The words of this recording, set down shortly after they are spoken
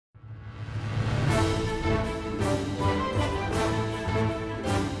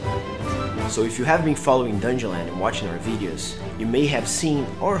So if you have been following Dungeonland and watching our videos, you may have seen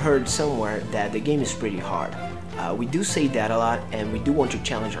or heard somewhere that the game is pretty hard. We do say that a lot and we do want to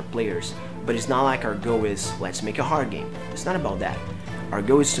challenge our players, but it's not like our goal is let's make a hard game. It's not about that. Our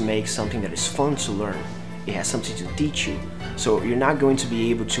goal is to make something that is fun to learn. It has something to teach you, so you're not going to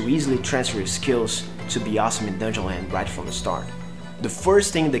be able to easily transfer your skills to be awesome in Dungeonland right from the start. The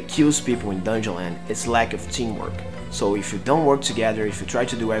first thing that kills people in Dungeonland is lack of teamwork. So if you don't work together, if you try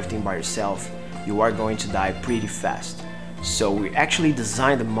to do everything by yourself, you are going to die pretty fast. So we actually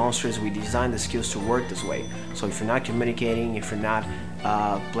designed the monsters, we designed the skills to work this way. So if you're not communicating, if you're not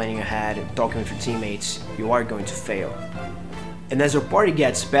planning ahead and talking with your teammates, you are going to fail. And as your party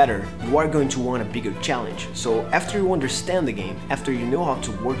gets better, you are going to want a bigger challenge. So after you understand the game, after you know how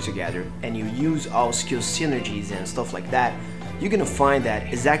to work together, and you use all skill synergies and stuff like that, you're gonna find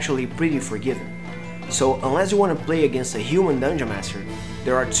that it's actually pretty forgiving. So unless you want to play against a human dungeon master,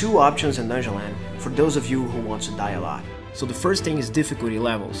 there are two options in Dungeonland for those of you who want to die a lot. So the first thing is difficulty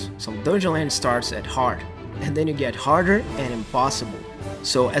levels. So Dungeonland starts at hard, and then you get harder and impossible.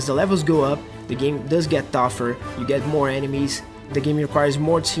 So as the levels go up, the game does get tougher, you get more enemies, the game requires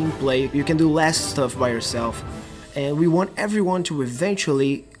more team play, you can do less stuff by yourself, and we want everyone to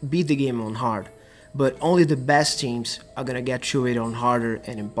eventually beat the game on hard, but only the best teams are gonna get through it on harder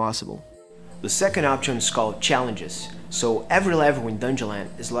and impossible. The second option is called challenges. So every level in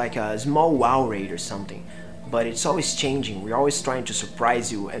Dungeonland is like a small WoW raid or something, but it's always changing, we're always trying to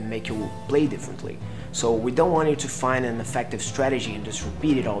surprise you and make you play differently. So we don't want you to find an effective strategy and just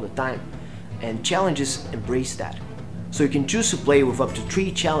repeat it all the time, and challenges embrace that. So you can choose to play with up to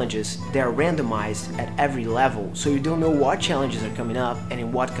 3 challenges that are randomized at every level, so you don't know what challenges are coming up and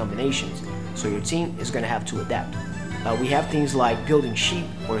in what combinations, so your team is going to have to adapt. We have things like building sheep,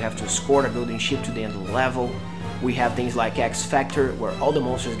 where you have to escort a building sheep to the end of the level. We have things like X Factor, where all the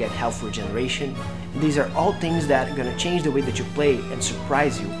monsters get health regeneration. These are all things that are going to change the way that you play and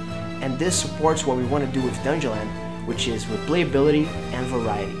surprise you, and this supports what we want to do with Dungeonland, which is replayability and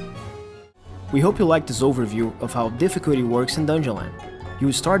variety. We hope you liked this overview of how difficulty works in Dungeonland. You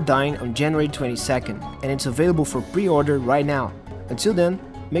will start dying on January 22nd, and it's available for pre-order right now. Until then,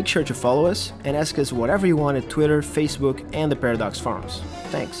 make sure to follow us and ask us whatever you want at Twitter, Facebook, and the Paradox forums.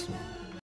 Thanks.